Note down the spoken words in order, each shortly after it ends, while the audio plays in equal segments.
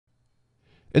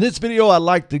In this video, I'd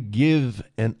like to give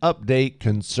an update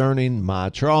concerning my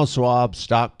Charles Schwab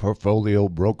stock portfolio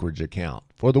brokerage account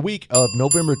for the week of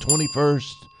November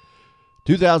 21st,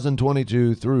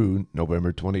 2022 through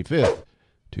November 25th,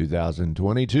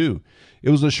 2022. It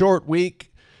was a short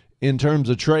week in terms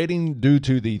of trading due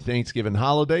to the Thanksgiving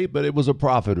holiday, but it was a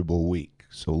profitable week.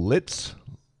 So let's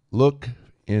look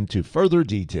into further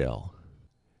detail.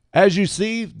 As you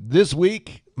see, this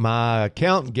week, my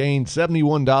account gained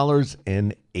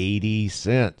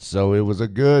 $71.80. So it was a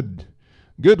good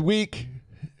week,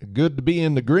 good to be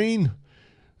in the green.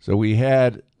 So we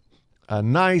had a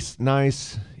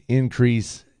nice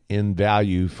increase in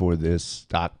value for this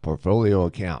stock portfolio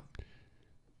account.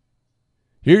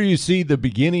 Here you see the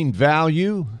beginning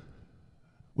value,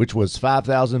 which was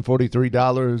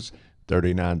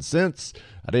 $5,043.39.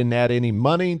 I didn't add any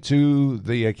money to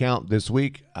the account this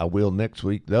week. I will next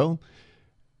week, though.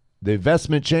 The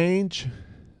investment change,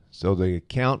 so the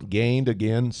account gained,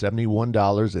 again,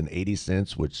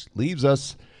 $71.80, which leaves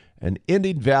us an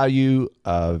ending value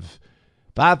of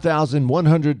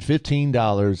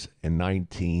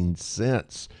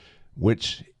 $5,115.19,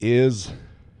 which is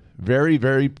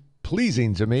very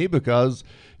pleasing to me because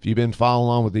if you've been following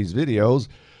along with these videos,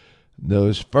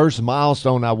 the first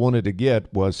milestone I wanted to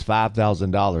get was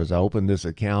 $5,000. I opened this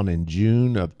account in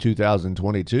June of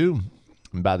 2022,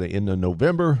 and by the end of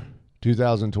November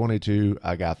 2022,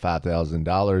 I got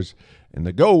 $5,000, and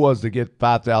the goal was to get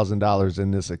 $5,000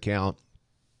 in this account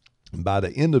by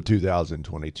the end of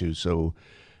 2022. So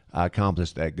I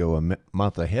accomplished that goal a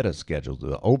month ahead of schedule.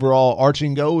 The overall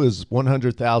arching goal is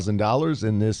 $100,000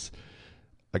 in this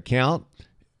account,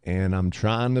 and I'm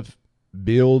trying to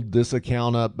build this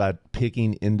account up by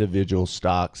picking individual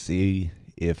stocks, see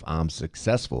if I'm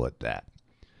successful at that.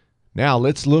 Now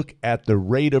let's look at the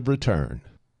rate of return.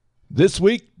 This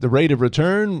week, the rate of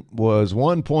return was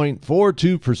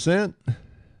 1.42%,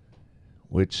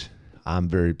 which I'm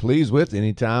very pleased with.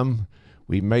 Anytime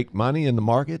we make money in the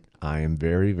market, I am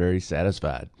very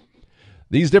satisfied.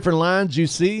 These different lines you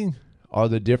see are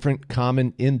the different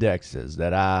common indexes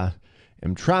that I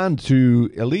am trying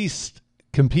to at least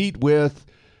compete with,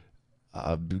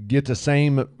 get the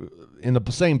same in the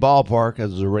same ballpark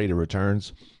as the rate of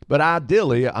returns. But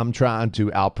ideally, I'm trying to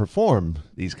outperform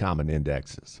these common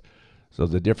indexes. So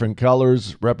the different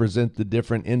colors represent the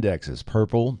different indexes.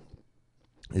 Purple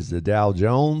is the Dow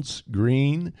Jones,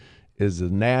 green is the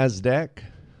NASDAQ,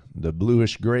 the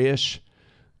bluish grayish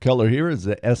color here is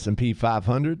the S&P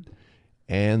 500,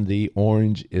 and the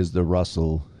orange is the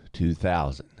Russell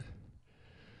 2000.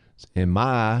 And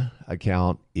my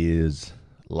account is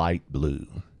light blue.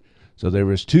 So there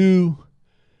was two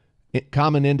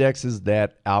common indexes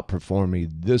that outperformed me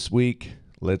this week.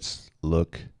 Let's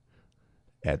look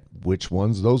at which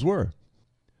ones those were.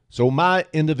 So my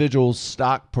individual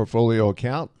stock portfolio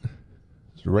account,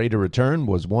 the rate of return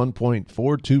was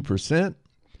 1.42%.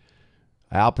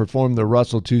 I outperformed the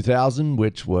Russell 2000,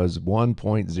 which was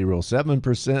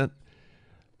 1.07%.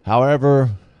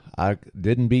 However, I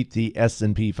didn't beat the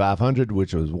S&P 500,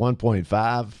 which was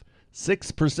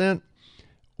 1.56%,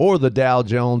 or the Dow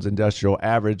Jones Industrial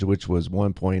Average, which was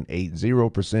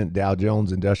 1.80%. Dow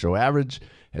Jones Industrial Average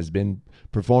has been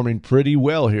performing pretty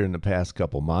well here in the past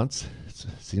couple months. It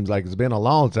seems like it's been a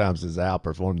long time since I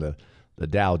outperformed the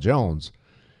Dow Jones.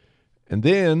 And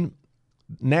then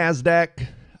NASDAQ,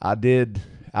 I did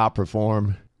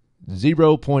outperform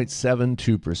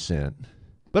 0.72%.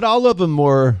 But all of them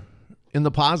were in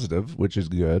the positive, which is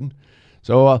good.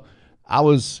 So I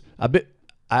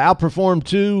outperformed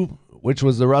two, which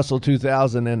was the Russell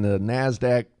 2000 and the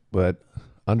NASDAQ, but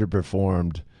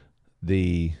underperformed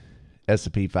the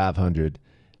S&P 500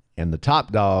 and the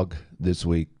top dog this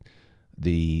week,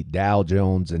 the Dow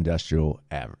Jones Industrial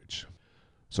Average.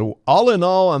 So all in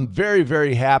all, I'm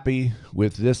very happy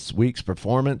with this week's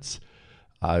performance.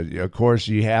 Of course,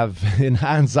 you have, in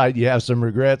hindsight, you have some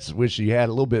regrets. Wish you had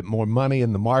a little bit more money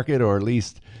in the market or at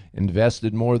least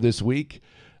invested more this week.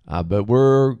 But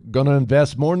we're going to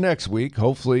invest more next week.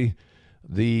 Hopefully,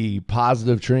 the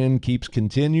positive trend keeps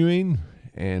continuing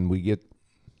and we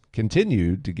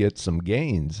continue to get some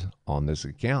gains on this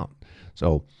account.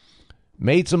 So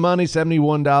made some money,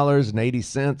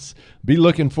 $71.80. Be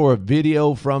looking for a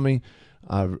video from me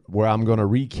where I'm going to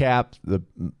recap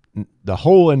the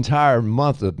whole entire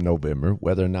month of November,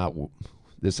 whether or not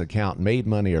this account made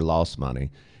money or lost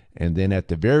money. And then at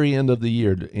the very end of the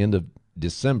year, end of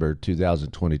December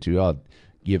 2022, I'll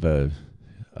give a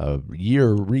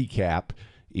year recap,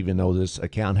 even though this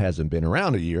account hasn't been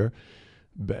around a year.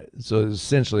 But so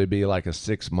essentially it'd be like a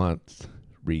 6-month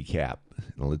recap.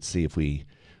 And let's see if we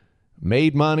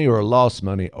made money or lost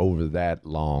money over that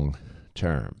long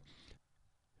term.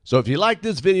 So if you like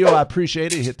this video, I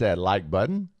appreciate it. Hit that like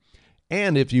button.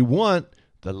 And if you want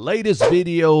the latest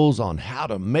videos on how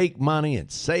to make money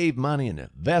and save money and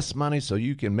invest money so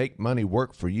you can make money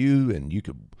work for you and you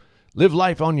can live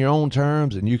life on your own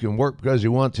terms and you can work because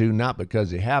you want to, not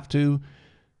because you have to,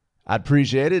 I'd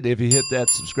appreciate it if you hit that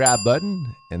subscribe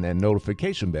button and that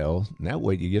notification bell. And that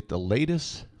way you get the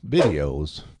latest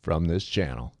videos from this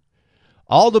channel.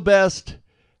 All the best.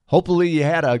 Hopefully you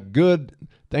had a good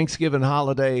Thanksgiving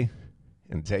holiday,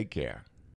 and take care.